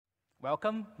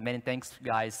welcome. Many thanks,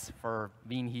 guys, for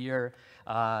being here.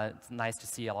 It's nice to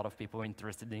see a lot of people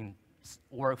interested in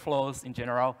workflows in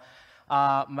general.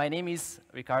 My name is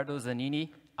Ricardo Zanini.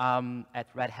 I'm at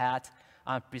Red Hat.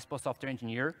 I'm Principal Software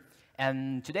Engineer.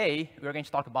 And today, we're going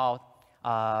to talk about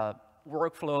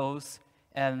workflows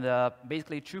and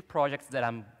basically two projects that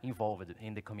I'm involved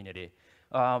in the community.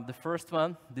 The first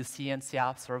one, the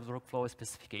CNCF Serverless Workflow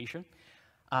Specification.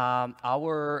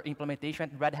 Our implementation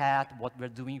at Red Hat, what we're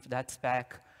doing for that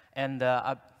spec, and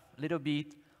a little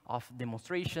bit of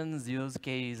demonstrations, use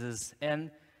cases,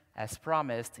 and as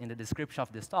promised in the description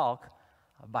of this talk,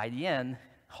 by the end,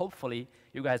 hopefully,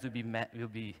 you guys will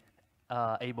be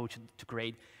able to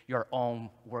create your own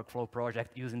workflow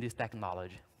project using this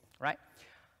technology, right?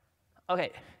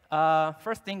 Okay,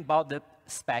 first thing about the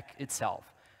spec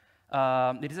itself.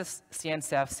 It is a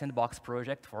CNCF sandbox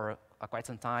project for quite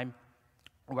some time.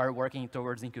 We're working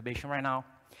towards incubation right now.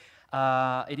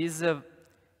 It is a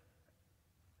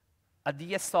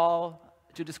DSL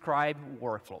to describe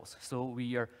workflows. So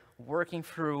we are working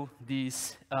through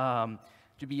this to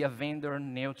be a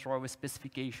vendor-neutral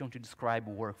specification to describe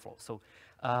workflows. So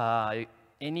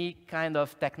any kind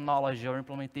of technology or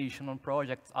implementation on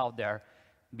projects out there,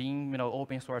 being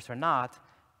open source or not,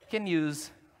 can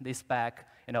use this spec,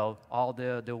 all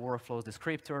the workflows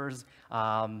descriptors,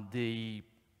 the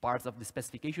parts of the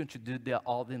specification to do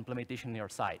all the implementation on your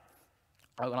site.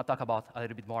 I'm going to talk about a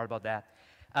little bit more about that.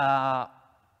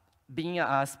 Being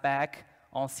a spec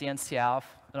on CNCF,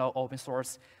 open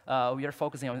source, we are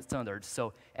focusing on standards.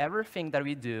 So everything that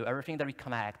we do, everything that we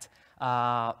connect,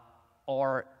 are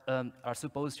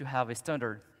supposed to have a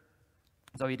standard.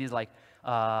 So it is like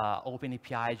Open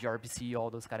API, gRPC,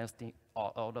 all those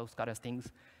kind of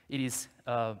things. It is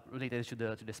related to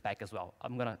the spec as well.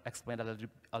 I'm going to explain that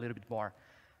a little bit more.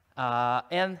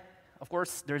 And of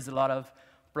course, there's a lot of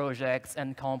projects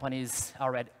and companies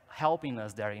already helping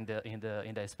us there in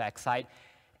the spec side.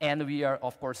 And we are,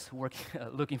 of course,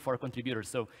 looking for contributors.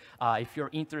 So if you're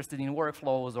interested in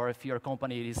workflows or if your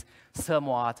company is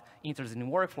somewhat interested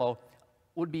in workflow,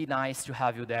 would be nice to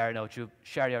have you there, to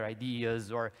share your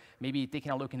ideas or maybe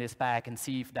taking a look in the spec and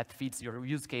see if that fits your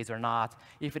use case or not.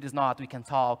 If it is not, we can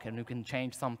talk and we can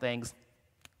change some things.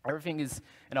 Everything is,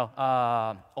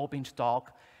 open to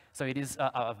talk. So it is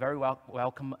a very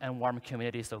welcome and warm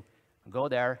community. So go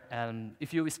there, and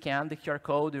if you scan the QR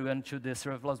code, you went to the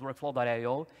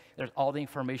serverlessworkflow.io. There's all the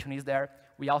information is there.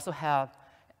 We also have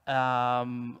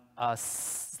a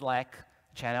Slack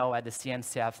channel at the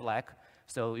CNCF Slack.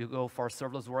 So you go for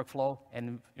serverless workflow,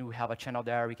 and we have a channel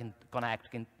there. We can connect,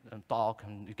 we can talk,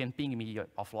 and you can ping me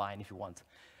offline if you want.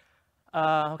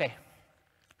 Okay,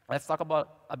 let's talk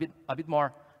about a bit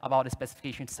more about the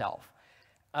specification itself.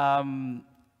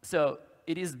 So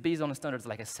it is based on standards,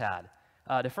 like I said.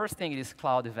 The first thing is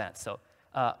cloud events. So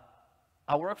a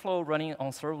workflow running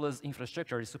on serverless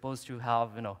infrastructure is supposed to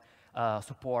have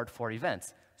support for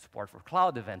events, support for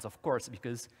cloud events, of course,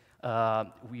 because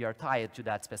we are tied to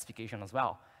that specification as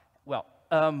well. Well,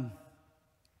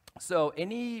 so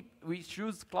we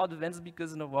choose cloud events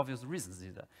because of obvious reasons.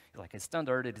 It's like a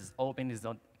standard, it is open, it's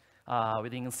not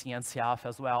within CNCF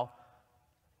as well.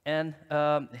 And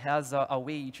it has a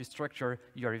way to structure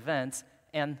your events.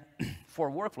 And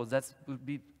for workflows, that would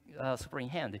be super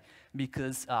handy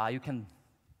because you can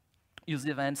use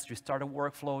events to start a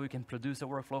workflow. You can produce a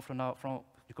workflow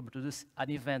you can produce an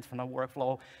event from a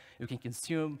workflow. You can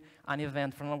consume an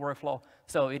event from a workflow.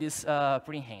 So it is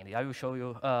pretty handy. I will show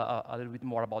you a little bit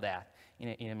more about that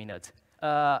in a minute.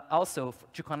 Also,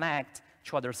 to connect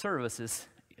to other services,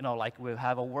 like we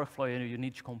have a workflow and you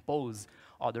need to compose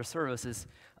other services,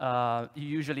 you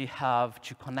usually have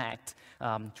to connect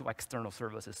to external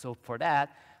services. So for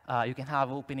that, you can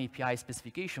have Open API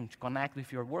specification to connect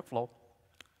with your workflow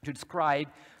to describe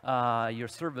your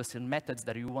service and methods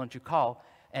that you want to call,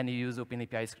 and you use Open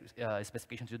API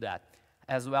specification to do that.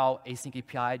 As well, Async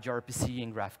API, gRPC,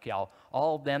 and GraphQL.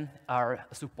 All of them are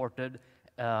supported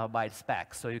by the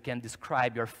spec. So you can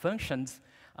describe your functions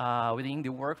within the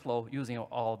workflow using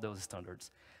all of those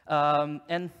standards.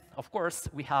 And of course,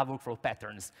 we have workflow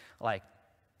patterns like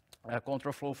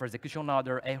control flow for execution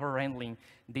order, error handling,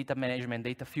 data management,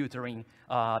 data filtering,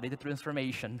 data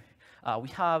transformation. We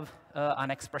have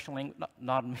an expression language,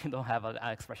 we don't have an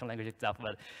expression language itself,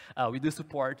 but we do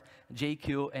support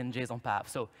JQ and JSON path.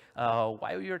 So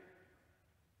while you're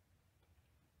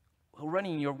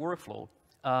running your workflow,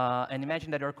 and imagine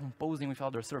that you're composing with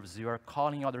other services, you are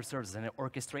calling other services and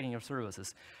orchestrating your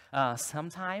services.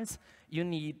 Sometimes you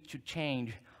need to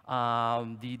change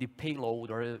the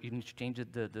payload, or you need to change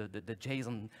the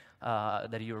JSON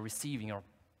that you're receiving, or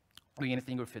doing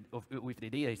anything with the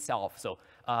data itself. So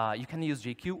you can use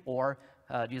JQ or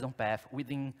JSON path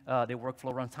within the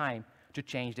workflow runtime to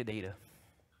change the data.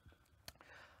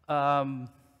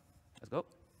 Let's go.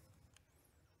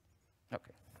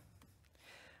 Okay.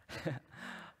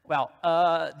 Well,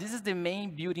 this is the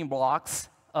main building blocks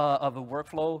of a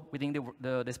workflow within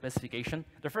the specification.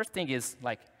 The first thing is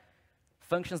like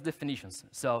functions definitions.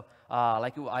 So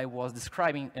like I was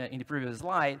describing in the previous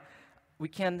slide, we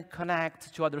can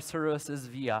connect to other services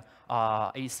via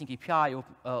async API,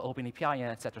 open API,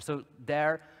 etc. So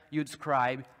there you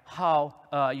describe how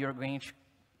you're going to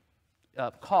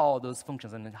call those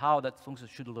functions and how that function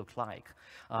should look like.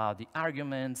 The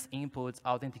arguments, inputs,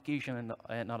 authentication,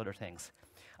 and other things.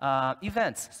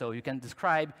 Events, so you can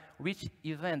describe which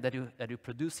event that you're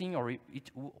producing or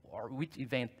which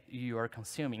event you are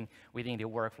consuming within the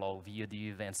workflow via the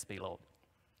events payload.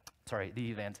 Sorry, the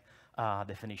event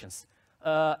definitions.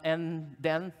 And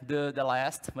then the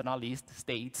last but not least,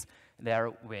 states, there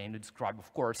when you describe,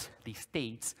 of course, the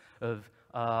states of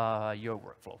your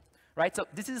workflow. Right, so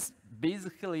this is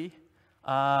basically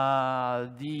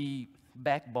the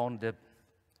backbone, the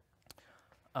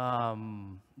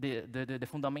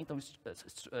fundamental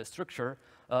structure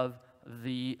of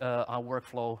the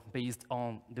workflow based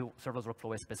on the serverless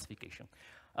workflow specification.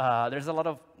 There's a lot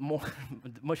of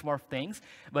much more things,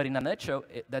 but in a nutshell,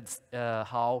 that's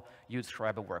how you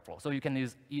describe a workflow. So you can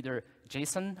use either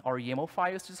JSON or YAML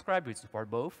files to describe, we support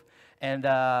both, and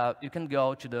you can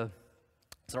go to the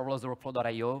serverless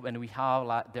workflow.io, and we have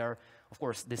there, of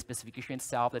course, the specification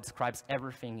itself that describes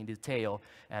everything in detail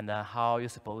and how you're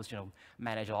supposed to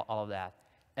manage all of that.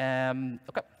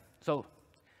 Okay, so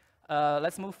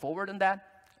let's move forward on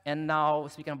that. And now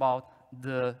speaking about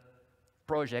the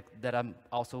project that I'm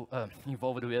also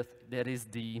involved with, that is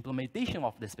the implementation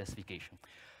of the specification.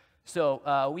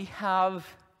 So we have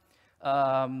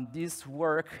this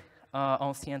work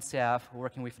on CNCF,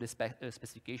 working with the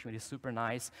specification. It is super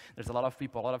nice. There's a lot of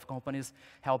people, a lot of companies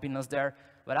helping us there,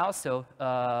 but also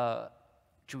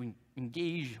to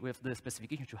engage with the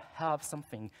specification, to have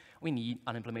something, we need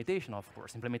an implementation, of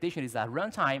course. Implementation is a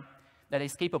runtime that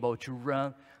is capable to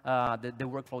run the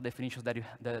workflow definitions that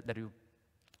you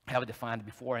have defined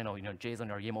before, JSON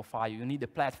or YAML file. You need the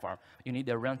platform. You need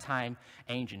the runtime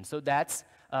engine. So that's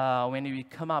when we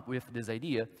come up with this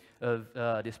idea of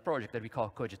this project that we call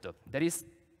Kogito. That is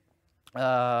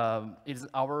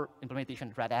our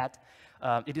implementation Red Hat.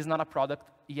 It is not a product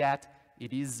yet.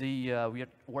 It is we are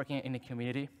working in a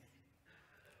community.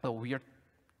 So we are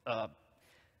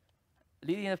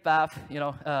leading the path,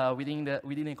 within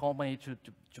the company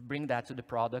to bring that to the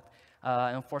product.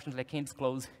 Unfortunately, I can't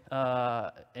disclose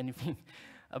anything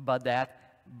about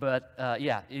that. But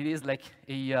yeah, it is like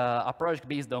a project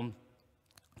based on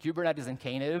Kubernetes and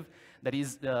Knative. That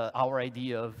is our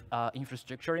idea of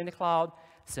infrastructure in the cloud.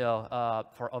 So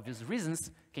for obvious reasons,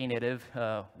 Knative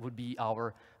would be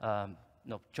our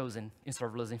chosen in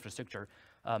serverless infrastructure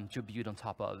to build on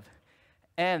top of.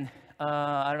 And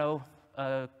I don't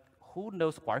know, who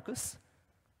knows Quarkus?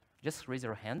 Just raise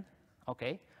your hand.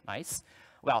 Okay, nice.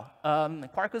 Well,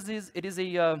 Quarkus is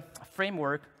a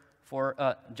framework for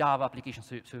Java applications,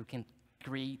 so you can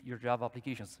create your Java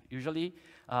applications. Usually,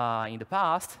 in the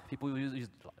past, people use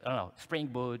I don't know, Spring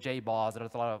Boot, JBoss.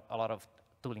 There's a lot of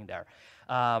tooling there.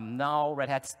 Now, Red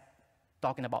Hat's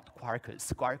talking about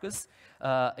Quarkus. Quarkus,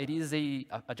 it is a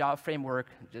Java framework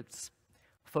that's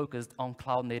focused on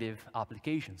cloud-native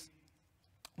applications.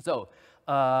 So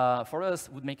for us,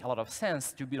 it would make a lot of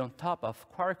sense to build on top of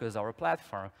Quarkus, our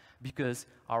platform, because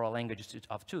our language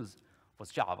of choice was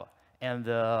Java. And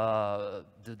the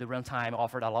runtime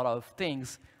offered a lot of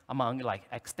things among like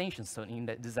extensions. So in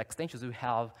these extensions, we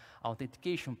have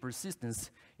authentication,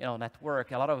 persistence,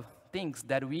 network, a lot of things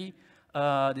that we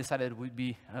decided would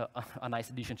be a nice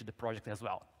addition to the project as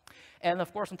well. And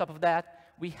of course, on top of that,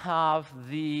 we have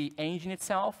the engine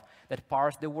itself that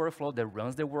parses the workflow, that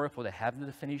runs the workflow, that has the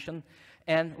definition.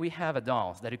 And we have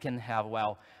add-ons that you can have,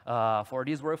 well, for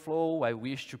this workflow, I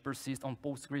wish to persist on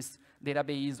Postgres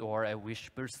database, or I wish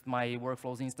to persist my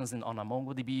workflows instance on a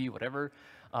MongoDB, whatever.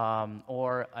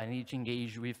 Or I need to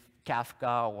engage with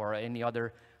Kafka or any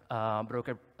other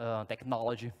broker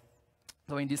technology.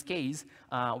 So in this case,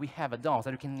 we have add-ons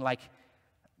that you can like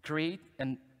create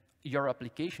your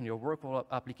application, your workflow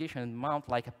application, and mount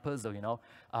like a puzzle,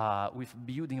 with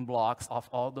building blocks of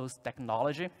all those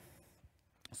technology.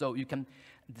 So you can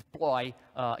deploy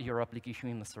your application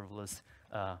in a serverless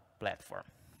platform.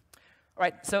 All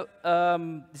right, so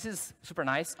this is super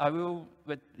nice. I will,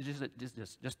 but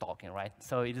just talking, right?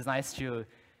 So it is nice to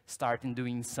start in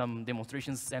doing some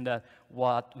demonstrations and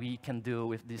what we can do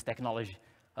with this technology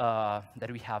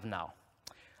that we have now.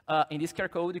 In this QR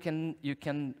code, you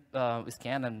can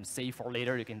scan and save for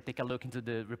later. You can take a look into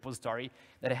the repository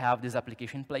that I have this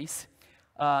application in place.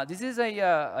 This is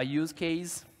a use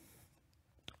case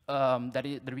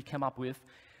that we came up with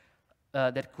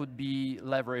that could be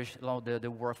leveraged along the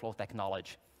workflow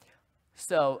technology.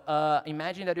 So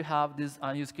imagine that you have this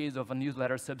use case of a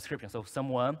newsletter subscription. So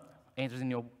someone enters in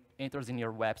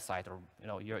your website or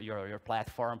your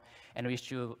platform and wish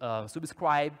to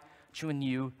subscribe to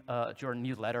your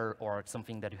newsletter or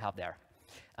something that you have there.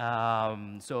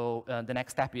 So the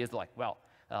next step is like, well,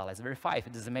 let's verify if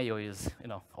this email is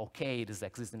okay, does it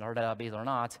exist in our database or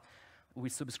not. We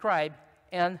subscribe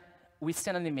and we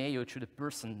send an email to the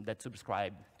person that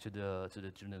subscribed to the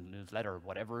newsletter or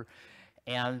whatever,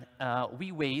 and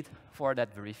we wait for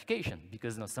that verification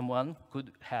because someone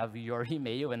could have your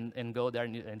email and go there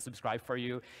and subscribe for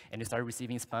you, and you start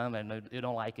receiving spam and you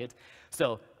don't like it.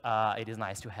 So it is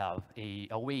nice to have a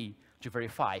way to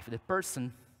verify if the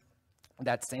person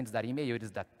that sends that email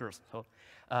is that person. So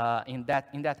in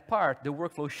that part, the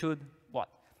workflow should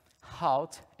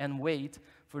halt and wait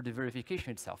for the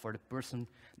verification itself, for the person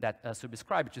that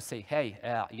subscribed to say, hey,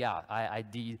 yeah, I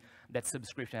did that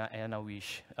subscription and I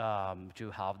wish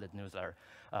to have that newsletter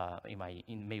in my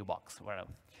mailbox. Whatever.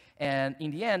 And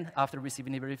in the end, after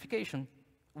receiving the verification,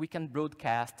 we can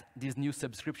broadcast this new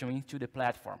subscription into the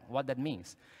platform. What that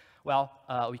means? Well,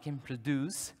 we can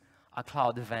produce a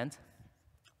cloud event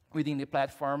within the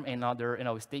platform, and other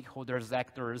stakeholders,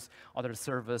 actors, other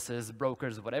services,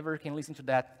 brokers, whatever can listen to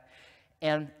that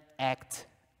and act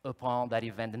upon that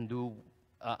event and do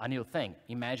a new thing.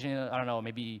 Imagine, I don't know,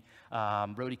 maybe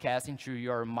broadcasting to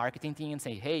your marketing team and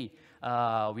say, hey,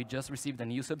 we just received a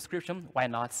new subscription. Why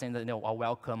not send a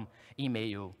welcome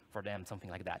email for them, something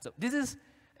like that. So this is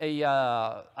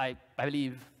I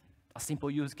believe, a simple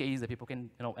use case that people can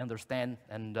understand,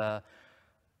 and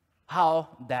how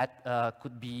that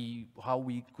could be, how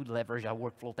we could leverage our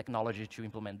workflow technology to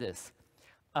implement this.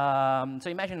 So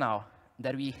imagine now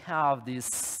that we have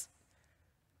this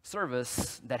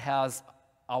service that has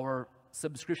our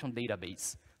subscription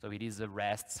database. So it is a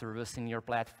REST service in your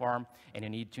platform, and you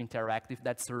need to interact with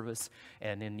that service,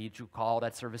 and you need to call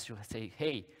that service to say,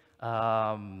 hey,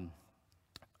 I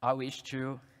wish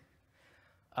to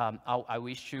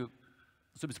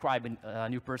subscribe a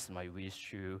new person. I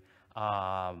wish to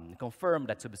confirm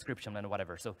that subscription and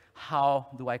whatever. So how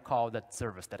do I call that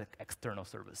service, that external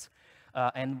service?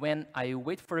 And when I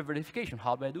wait for a verification,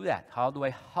 how do I do that? How do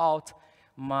I halt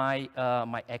my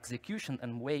execution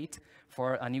and wait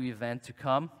for a new event to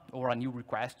come, or a new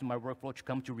request to my workflow to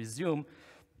come to resume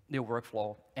the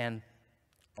workflow and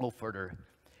go further?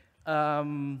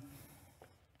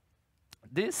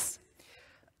 This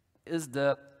is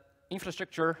the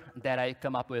infrastructure that I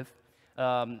come up with.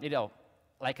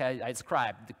 Like I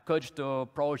described, the Kogito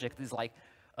project is like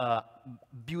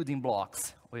building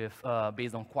blocks with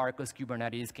based on Quarkus,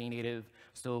 Kubernetes, Knative.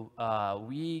 So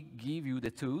we give you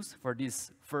the tools for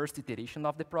this first iteration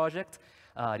of the project.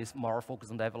 It is more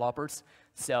focused on developers.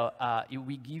 So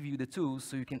we give you the tools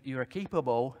so you are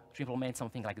capable to implement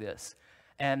something like this.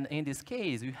 And in this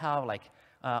case, you have like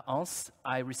once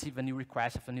I receive a new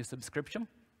request of a new subscription,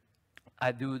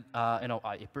 I do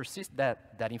I persist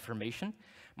that information.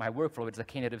 My workflow is a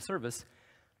Knative service.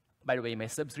 By the way, my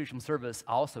subscription service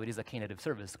also, it is a Knative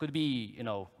service. Could be, a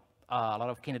lot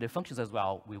of Knative functions as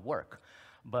well will work.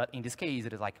 But in this case,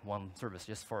 it is like one service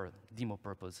just for demo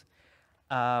purpose.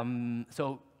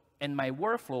 So, and my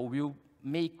workflow will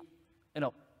make,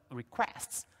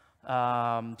 requests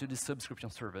to the subscription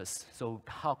service. So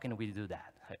how can we do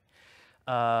that?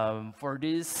 For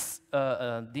this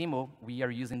demo, we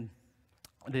are using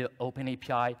the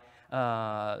OpenAPI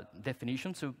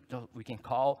definition, so we can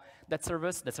call that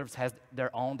service. That service has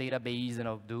their own database,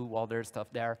 do all their stuff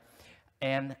there.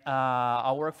 And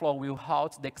our workflow will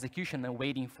halt the execution and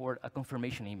waiting for a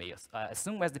confirmation email. As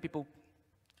soon as the people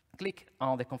click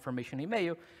on the confirmation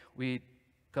email, we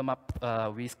come up,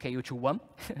 we scale to 1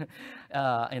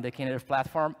 in the Knative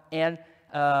platform, and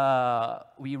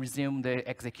we resume the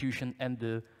execution and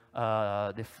the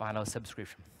final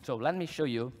subscription. So let me show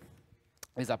you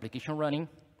this application running.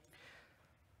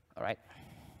 All right.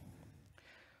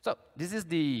 So this is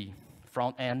the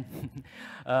front end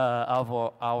of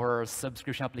our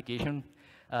subscription application.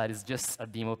 It is just a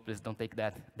demo. Please don't take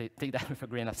that with a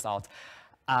grain of salt.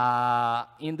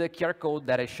 In the QR code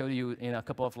that I showed you in a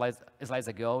couple of slides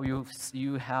ago,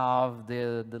 you have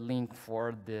the link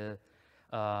for the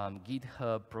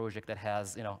GitHub project that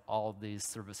has all these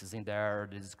services in there,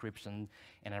 the description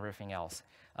and everything else.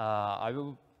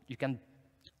 You can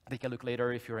take a look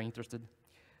later if you're interested.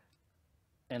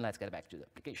 And let's get back to the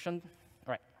application.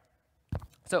 All right.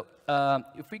 So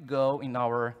if we go in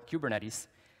our Kubernetes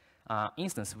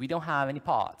instance, we don't have any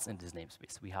pods in this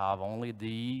namespace. We have only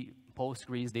the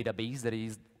Postgres database, that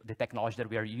is the technology that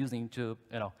we are using to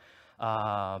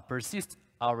persist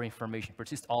our information,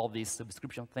 persist all these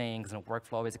subscription things and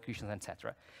workflow executions,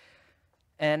 etc.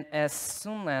 And as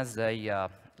soon as I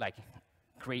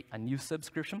create a new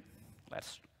subscription,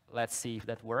 let's see if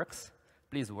that works.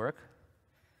 Please work.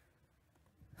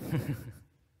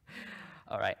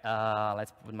 All right,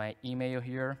 let's put my email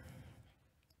here.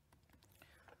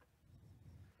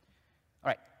 All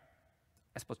right,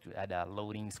 I'm supposed to add a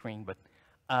loading screen, but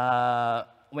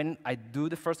when I do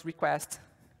the first request,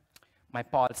 my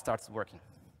pod starts working.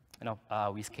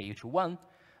 We scale to 1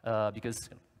 because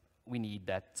we need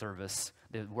that service,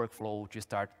 the workflow, to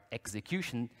start the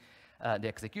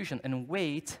execution, and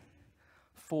wait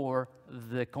for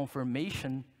the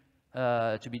confirmation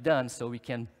to be done, so we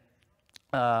can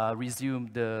resume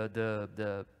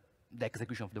the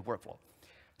execution of the workflow.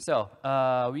 So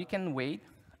we can wait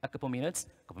a couple minutes,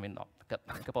 a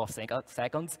couple of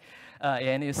seconds,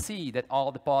 and you see that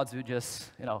all the pods will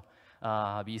just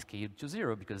be scaled to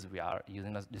 0 because we are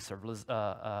using the serverless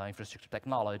infrastructure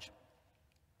technology.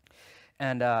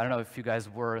 And I don't know if you guys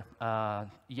were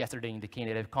yesterday in the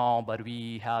Knative Con, but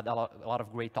we had a lot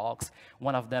of great talks.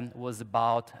 One of them was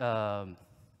about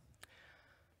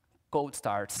code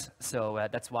starts. So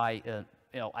that's why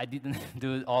I didn't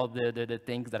do all the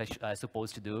things that I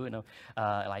supposed to do,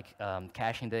 like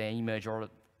caching the image or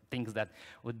things that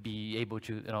would be able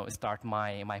to start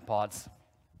my pods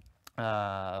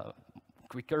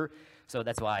quicker. So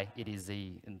that's why it is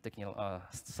taking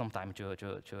some time to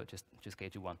scale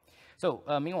to 1. So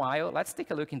meanwhile, let's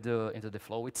take a look into the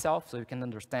flow itself, so you can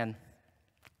understand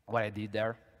what I did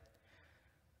there.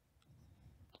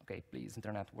 Okay, please,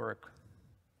 internet work.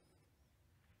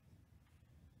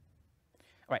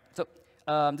 All right, so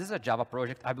this is a Java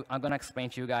project. I'm going to explain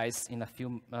to you guys in a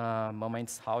few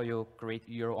moments how you create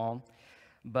your own.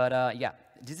 But yeah,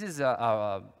 this is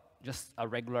just a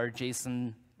regular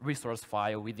JSON resource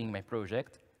file within my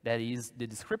project that is the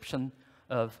description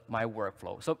of my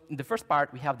workflow. So in the first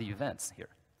part, we have the events here.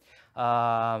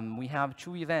 We have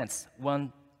 2 events,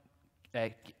 one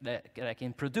that I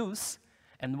can produce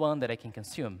and one that I can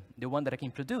consume. The one that I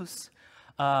can produce,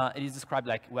 it is described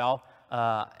like, well,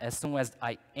 as soon as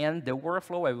I end the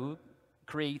workflow, I will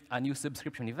create a new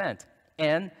subscription event.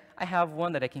 And I have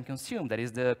one that I can consume, that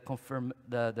is the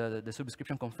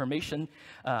subscription confirmation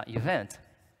event.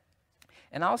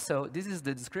 And also, this is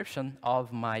the description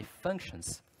of my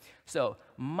functions. So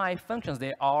my functions,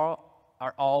 they are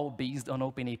all based on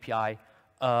OpenAPI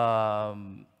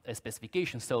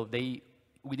specification. So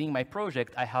within my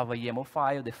project, I have a YAML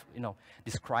file,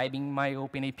 describing my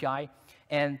OpenAPI.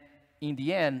 And in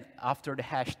the end, after the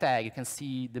hashtag, you can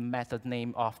see the method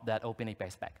name of that OpenAPI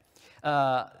spec.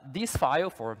 This file,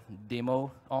 for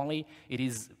demo only, it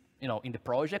is in the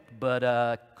project, but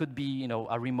could be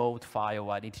a remote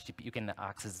file at HTTP. You can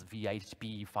access via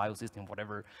HTTP file system,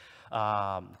 whatever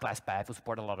class path. We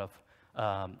support a lot of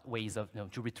ways of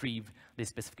to retrieve the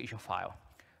specification file.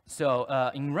 So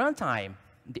in runtime,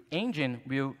 the engine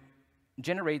will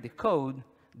generate the code,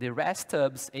 the REST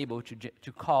stubs able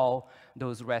to call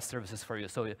those REST services for you.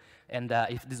 So, and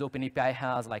if this OpenAPI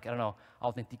has, like, I don't know,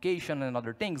 authentication and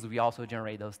other things, we also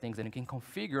generate those things, and you can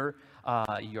configure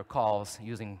your calls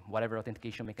using whatever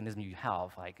authentication mechanism you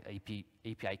have, like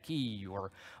API key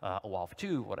or OAuth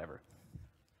 2, whatever.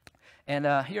 And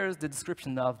here's the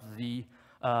description of the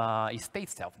state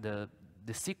itself, the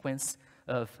sequence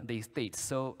of the states.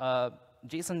 So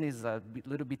JSON is a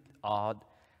little bit odd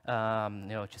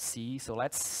to see. So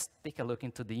let's take a look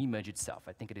into the image itself.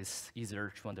 I think it is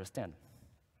easier to understand.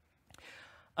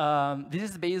 This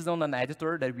is based on an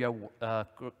editor that we are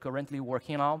currently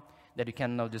working on, that you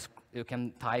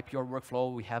can type your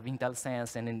workflow. We have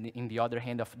IntelliSense, and in the other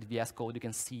hand of the VS Code, you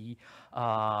can see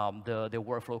the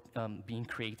workflow being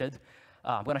created.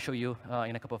 I'm going to show you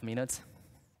in a couple of minutes.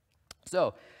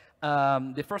 So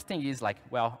the first thing is, like,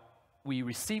 well, we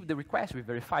receive the request, we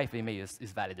verify if the email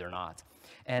is valid or not,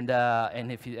 and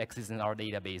if it exists in our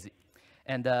database.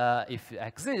 And if it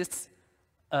exists,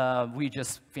 we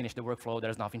just finish the workflow.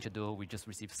 There's nothing to do. We just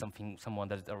receive someone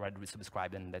that is already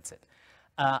subscribed, and that's it.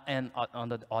 And on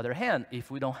the other hand,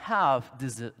 if we don't have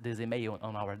this email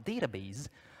on our database,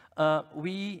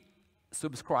 we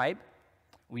subscribe.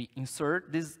 We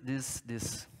insert this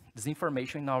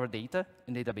information in our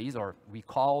database, or we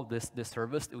call this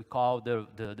service, we call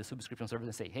the subscription service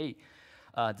and say, hey,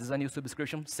 this is a new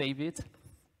subscription, save it,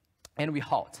 and we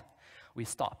halt, we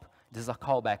stop. This is a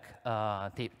callback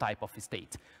type of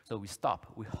state. So we stop,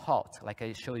 we halt, like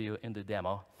I showed you in the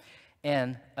demo.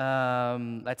 And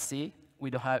let's see, we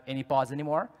don't have any pause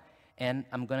anymore. And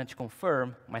I'm going to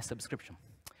confirm my subscription.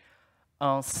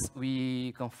 Once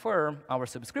we confirm our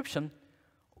subscription,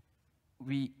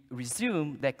 we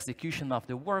resume the execution of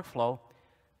the workflow,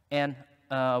 and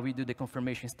we do the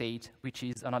confirmation state, which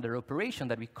is another operation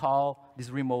that we call this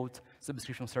remote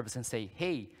subscription service and say,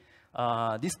 hey,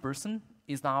 this person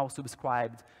is now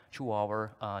subscribed to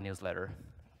our newsletter.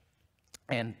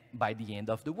 And by the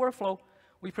end of the workflow,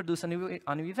 we produce a new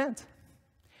event.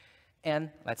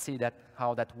 And let's see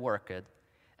how that worked.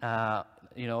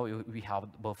 You know, we have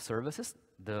both services,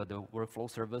 the workflow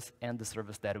service and the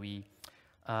service that we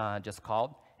just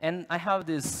called. And I have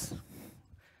this, I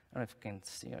don't know if you can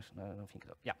see, I don't think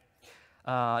so.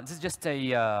 Yeah. This is just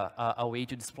a way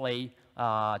to display,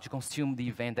 to consume the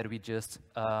event that we just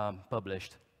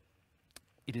published.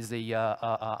 It is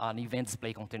an event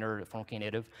display container from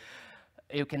Knative.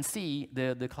 You can see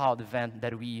the cloud event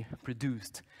that we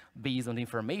produced based on the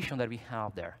information that we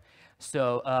have there.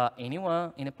 So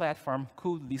anyone in the platform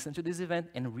could listen to this event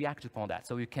and react upon that.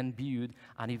 So you can build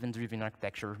an event-driven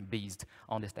architecture based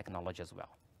on this technology as well.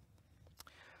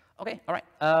 Okay, all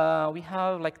right. We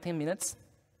have like 10 minutes.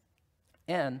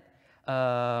 And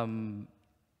I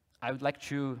would like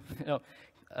to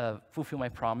fulfill my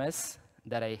promise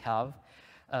that I have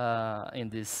in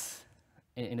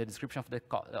the description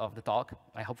of the talk.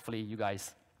 Hopefully you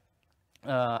guys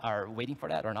are waiting for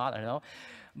that or not, I don't know.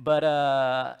 But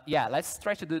yeah, let's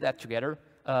try to do that together.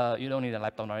 You don't need a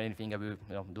laptop or anything. I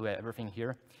will do everything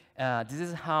here. This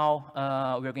is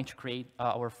how we're going to create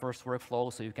our first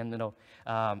workflow, so you can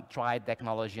try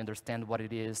technology, understand what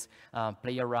it is,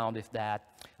 play around with that.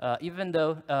 Even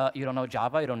though you don't know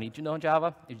Java, you don't need to know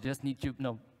Java. You just need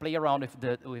to play around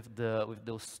with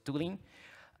those tooling.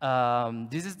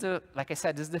 This is like I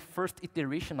said, this is the first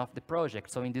iteration of the project.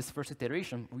 So in this first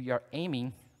iteration, we are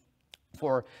aiming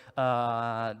for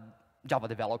Java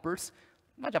developers,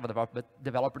 not Java developers, but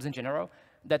developers in general,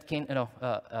 that can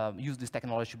use this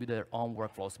technology to build their own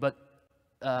workflows. But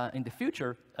in the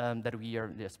future that we are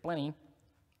just planning,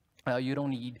 you don't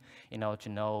need to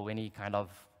know any kind of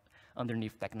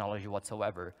underneath technology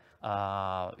whatsoever.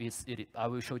 I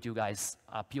will show you guys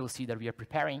a POC that we are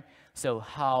preparing, so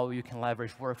how you can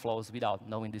leverage workflows without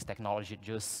knowing this technology,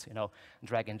 just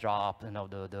drag and drop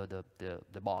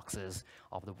the boxes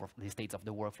of the states of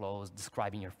the workflows,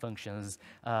 describing your functions,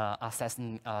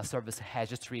 assessing service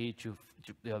registry to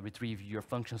retrieve your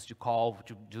functions to call,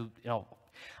 to do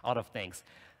a lot of things.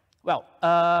 Well,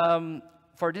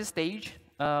 for this stage,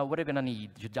 what are we gonna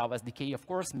need? Java SDK, of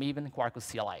course, Maven, Quarkus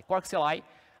CLI. Quarkus CLI,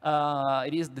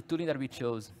 it is the tooling that we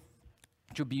chose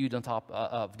to build on top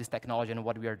of this technology and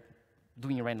what we are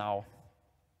doing right now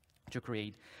to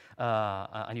create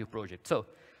a new project. So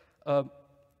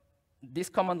this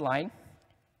command line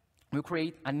will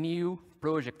create a new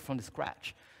project from the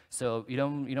scratch. So you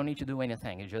don't need to do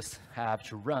anything. You just have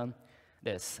to run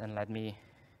this. And let me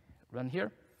run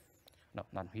here. No,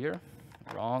 not here.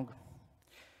 Wrong.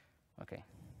 Okay.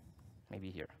 Maybe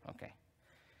here. Okay.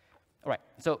 All right.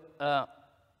 So,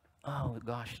 oh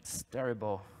gosh, it's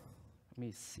terrible. Let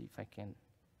me see if I can.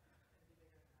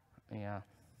 Yeah.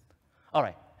 All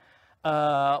right.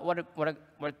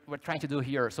 What we're trying to do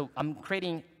here. So I'm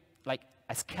creating like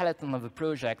a skeleton of the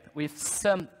project with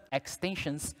some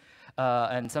extensions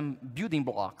and some building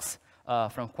blocks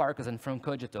from Quarkus and from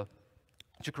Kogito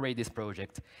to create this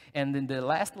project. And in the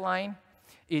last line,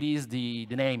 it is the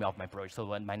name of my project. So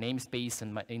my namespace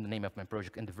and in the name of my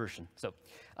project and the version. So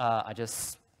I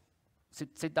just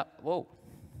sit down. Whoa.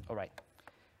 All right.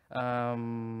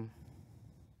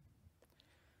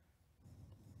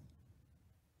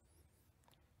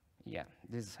 Yeah,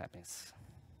 this happens.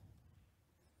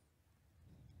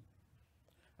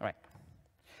 All right.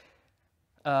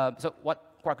 So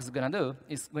what Quarkus is going to do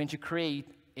is going to create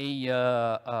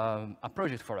a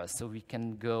project for us. So we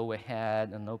can go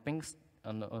ahead and open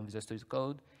on Visual Studio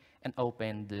Code and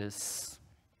open this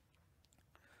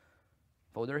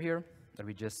folder here that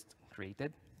we just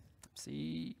created. Let's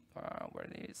see where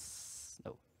it is.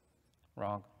 No,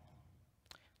 wrong.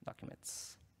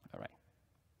 Documents. All right.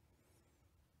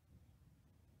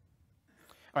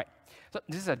 All right. So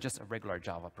this is just a regular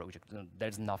Java project.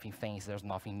 There's nothing fancy. There's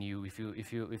nothing new. If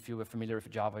you are familiar with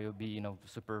Java, you'll be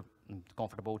super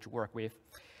comfortable to work with.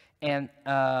 And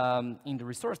in the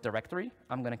resource directory,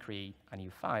 I'm going to create a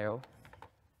new file.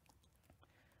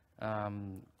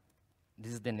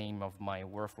 This is the name of my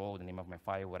workflow, the name of my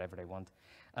file, whatever I want.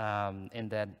 And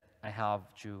then I have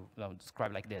to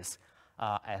describe like this.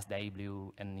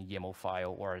 SW and YAML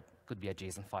file, or it could be a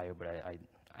JSON file, but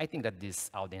I think that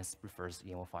this audience prefers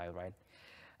YAML file, right?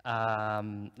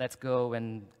 Let's go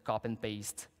and copy and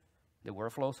paste the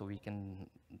workflow so we can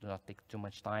do not take too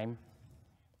much time.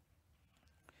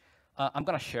 I'm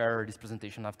gonna share this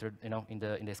presentation after, in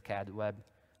the SCAD web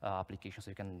application, so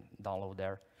you can download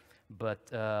there.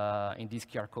 But in this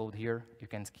QR code here, you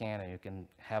can scan and you can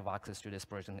have access to this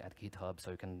project at GitHub,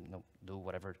 so you can do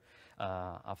whatever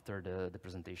after the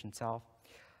presentation itself.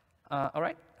 All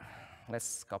right,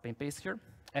 let's copy and paste here.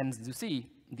 And as you see,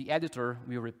 the editor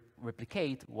will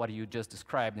replicate what you just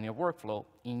described in your workflow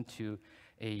into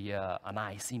a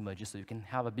nice image, so you can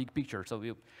have a big picture. So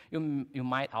you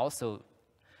might also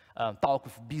talk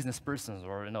with business persons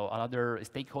or other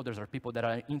stakeholders or people that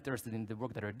are interested in the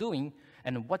work that you're doing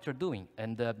and what you're doing,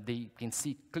 and they can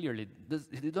see clearly.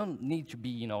 They don't need to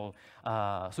be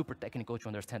super technical to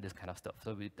understand this kind of stuff.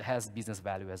 So it has business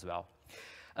value as well.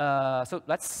 So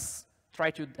let's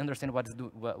try to understand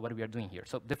what we are doing here.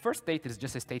 So the first state is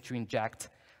just a state to inject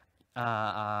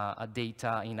a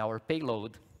data in our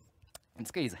payload. In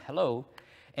this case, hello.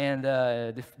 And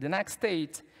the next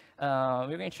state,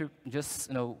 we're going to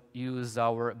just use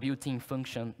our built-in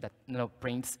function that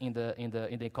prints in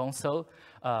the console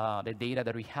the data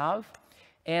that we have.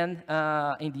 And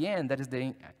in the end, that is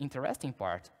the interesting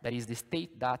part. That is the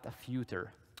state data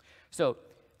filter. So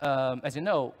as you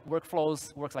know,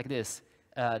 workflows works like this.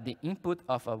 The input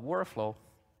of a workflow,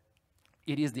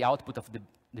 it is the output of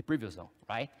the previous one,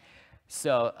 right?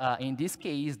 So in this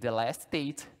case, the last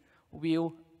state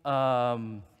will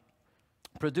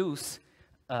produce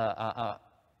a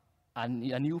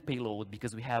new payload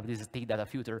because we have this state data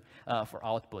filter for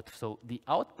output. So the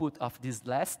output of this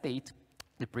last state,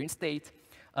 the print state,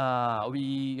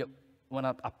 we want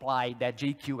to apply that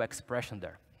JQ expression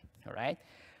there. All right.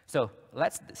 So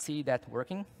let's see that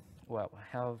working. Well,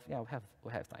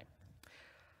 we have time.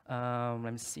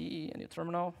 Let me see a new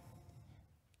terminal.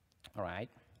 All right.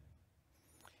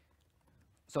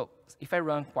 So if I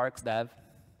run Quarks dev,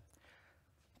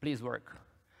 please work.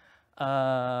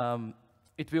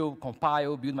 It will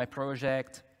compile, build my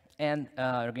project, and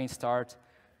we're going to start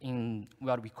in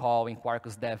what we call in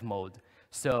Quarkus dev mode.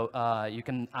 So you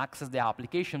can access the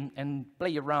application and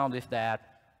play around with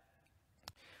that.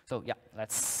 So yeah,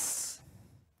 let's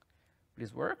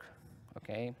please work.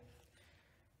 Okay.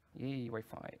 Yay,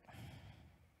 Wi-Fi.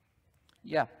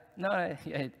 Yeah, no,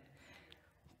 yeah,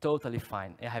 totally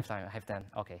fine. I have time. I have 10.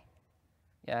 Okay.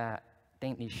 Yeah,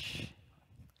 10-ish.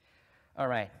 All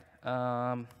right.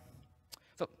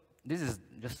 So this is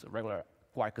just a regular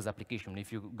Quarkus application.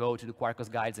 If you go to the Quarkus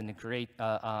guides and you create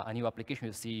a new application,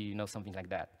 you'll see something like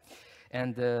that.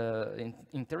 And the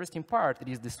interesting part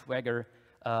is the Swagger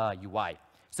UI.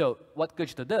 So what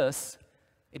Kogito does,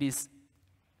 it is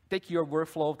take your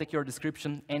workflow, take your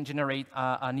description, and generate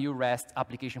a new REST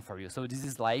application for you. So this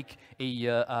is like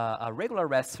a regular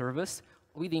REST service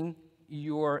within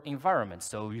your environment.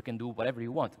 So you can do whatever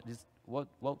you want.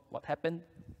 What happened?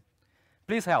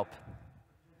 Please help.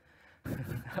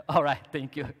 All right,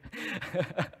 thank you.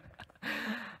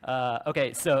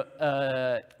 Okay,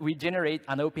 so we generate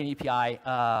an open API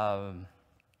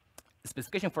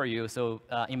specification for you. So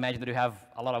imagine that you have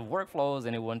a lot of workflows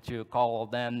and you want to call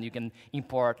them. You can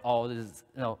import all these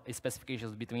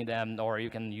specifications between them, or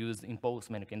you can use in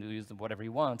Postman. You can use whatever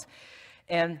you want.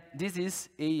 And this is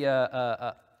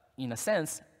in a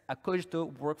sense, a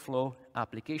Kogito workflow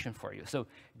application for you. So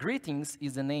greetings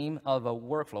is the name of a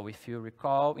workflow. If you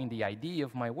recall, in the ID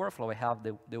of my workflow, I have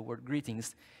the word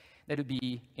greetings. That would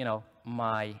be,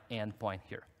 my endpoint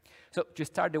here. So to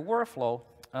start the workflow,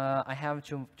 I have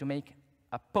to make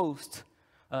a post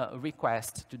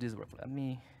request to this workflow.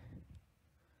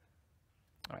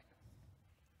 All right.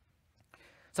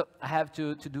 So I have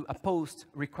to do a post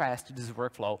request to this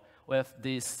workflow with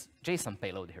this JSON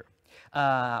payload here.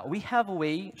 We have a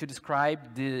way to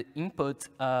describe the input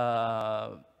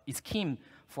scheme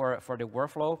for the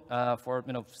workflow. For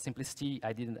simplicity,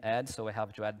 I didn't add, so I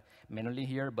have to add manually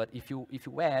here. But if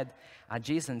you add a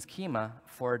JSON schema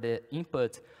for the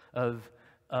input of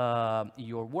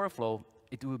your workflow,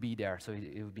 it will be there, so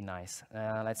it will be nice.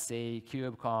 Let's say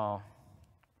kubecon,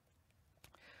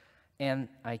 and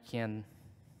I can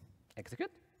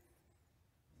execute.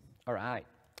 All right.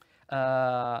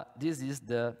 This is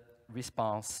the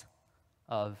response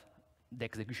of the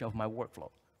execution of my workflow.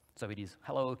 So it is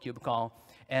hello kubecon,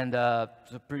 and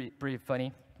so pretty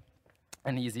funny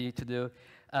and easy to do.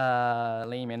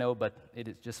 Lame, I know, but it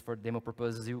is just for demo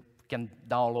purposes. You can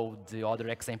download the other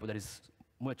example that is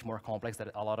much more complex, that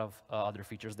a lot of other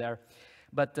features there.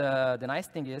 But the nice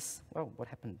thing is, well, what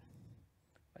happened?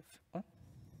 What?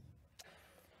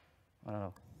 I don't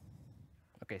know.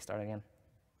 Okay, start again.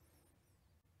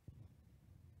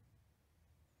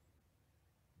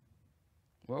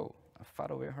 Whoa, a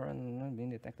file error and being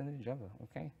detected in Java.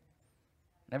 Okay.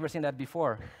 Never seen that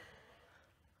before.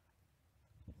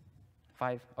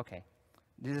 5, okay.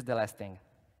 This is the last thing.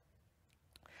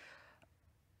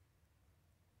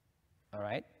 All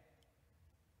right.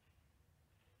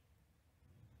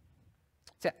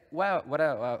 So, well, what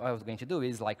I was going to do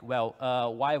is like, well,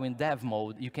 while in dev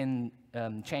mode, you can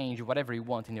change whatever you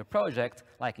want in your project.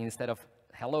 Like instead of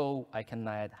hello, I can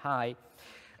add hi.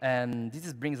 And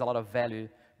this brings a lot of value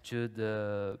to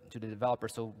the developer.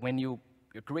 So when you're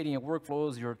creating your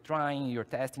workflows, you're trying, you're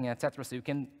testing, etc. So you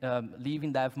can leave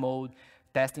in dev mode,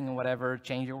 testing and whatever,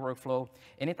 change your workflow.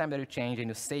 Anytime that you change and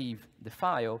you save the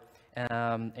file,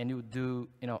 and you do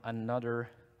another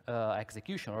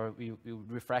execution, or you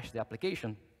refresh the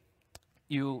application,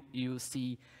 you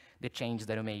see the change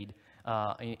that you made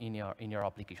in your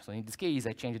application. So in this case,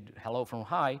 I changed hello from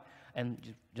hi,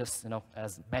 and just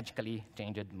as magically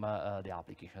changed the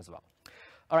application as well.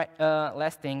 All right,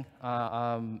 last thing,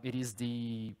 it is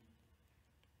the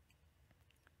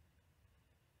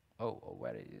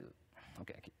where is it?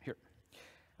 Okay, here.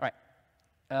 All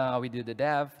right, we do the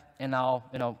dev, and now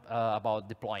about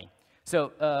deploying.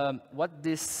 So what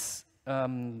this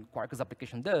Quarkus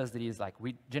application does is like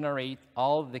we generate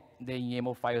all the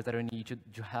YAML files that we need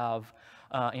to have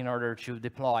in order to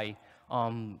deploy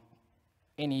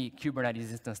any Kubernetes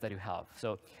instance that you have.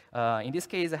 So in this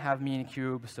case, I have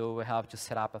Minikube, so I have to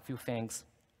set up a few things.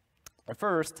 But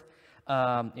first,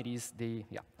 it is the,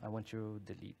 I want to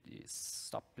delete this.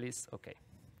 Stop, please. Okay.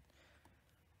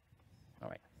 All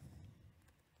right.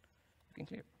 Looking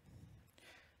clear.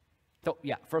 So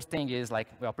first thing is like,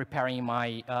 well, preparing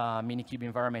my Minikube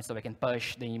environment so I can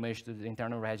push the image to the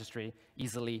internal registry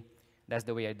easily. That's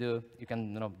the way I do. You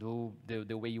can do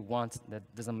the way you want. That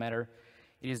doesn't matter.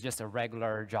 It is just a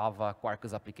regular Java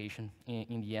Quarkus application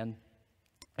in the end.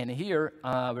 And here,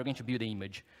 we're going to build the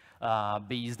image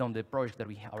based on the project that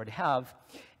we already have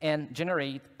and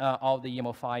generate all the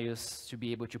YAML files to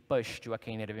be able to push to a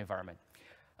Knative environment.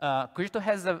 Kogito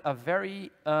has a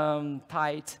very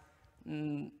tight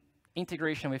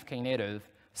integration with Knative.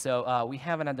 So we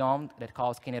have an add-on that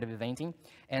calls Knative Eventing.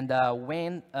 And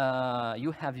when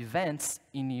you have events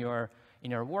in your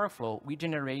workflow, we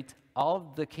generate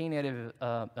all the Knative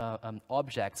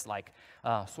objects like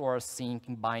source, sync,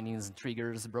 bindings,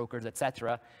 triggers, brokers,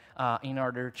 etc., in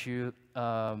order to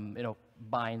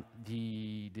bind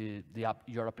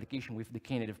your application with the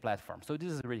Knative platform. So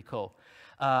this is really cool.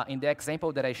 In the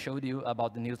example that I showed you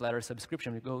about the newsletter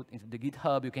subscription, you go into the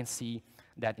GitHub, you can see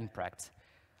that in practice.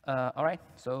 All right,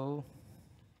 so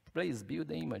please build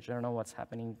the image. I don't know what's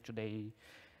happening today.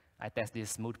 I tested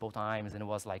this multiple times, and it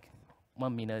was like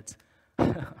 1 minute.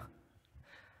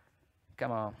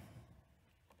 Come on.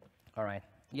 All right.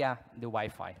 Yeah, the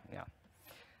Wi-Fi.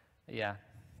 Yeah.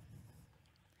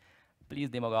 Please,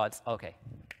 demo gods. Okay,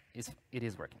 it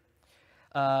is working.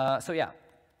 So yeah,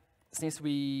 since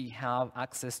we have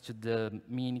access to the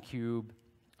Minikube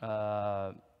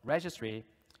registry,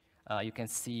 you can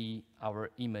see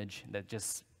our image that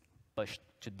just pushed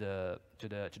to the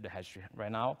registry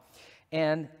right now,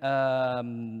 and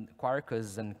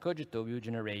Quarkus and Kogito will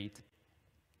generate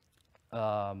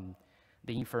the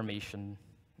information.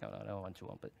 No, one to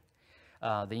one, but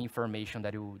the information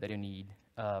that you need.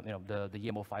 The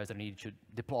YAML files that you need to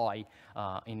deploy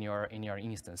in your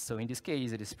instance. So in this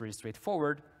case, it is pretty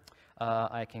straightforward.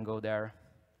 I can go there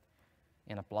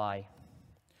and apply.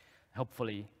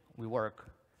 Hopefully, we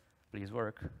work. Please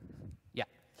work. Yeah,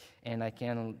 and I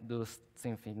can do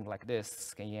something like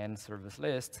this: KN service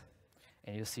list,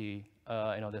 and you see,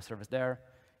 the service there.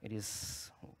 It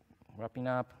is wrapping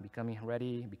up, becoming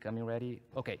ready.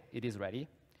 Okay, it is ready,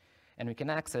 and we can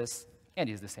access, and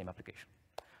it is the same application,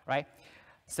 right?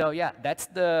 So yeah, that's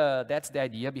the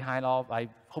idea behind all.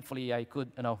 Hopefully I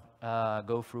could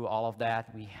go through all of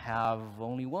that. We have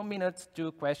only 1 minute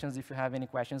to questions. If you have any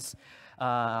questions,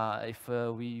 if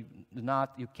we do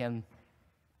not, you can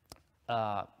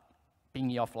ping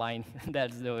me offline.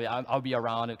 That's the way. I'll be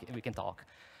around. We can talk.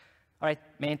 All right,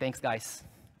 many thanks, guys.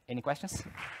 Any questions?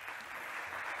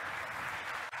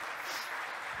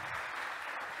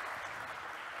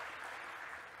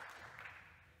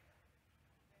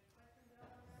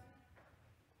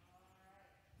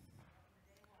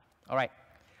 All right.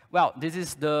 Well, this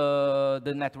is the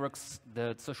networks,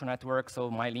 the social network.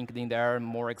 So my LinkedIn there,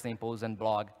 more examples and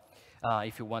blog.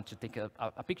 If you want to take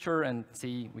a picture and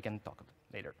see, we can talk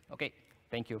later. Okay.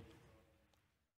 Thank you.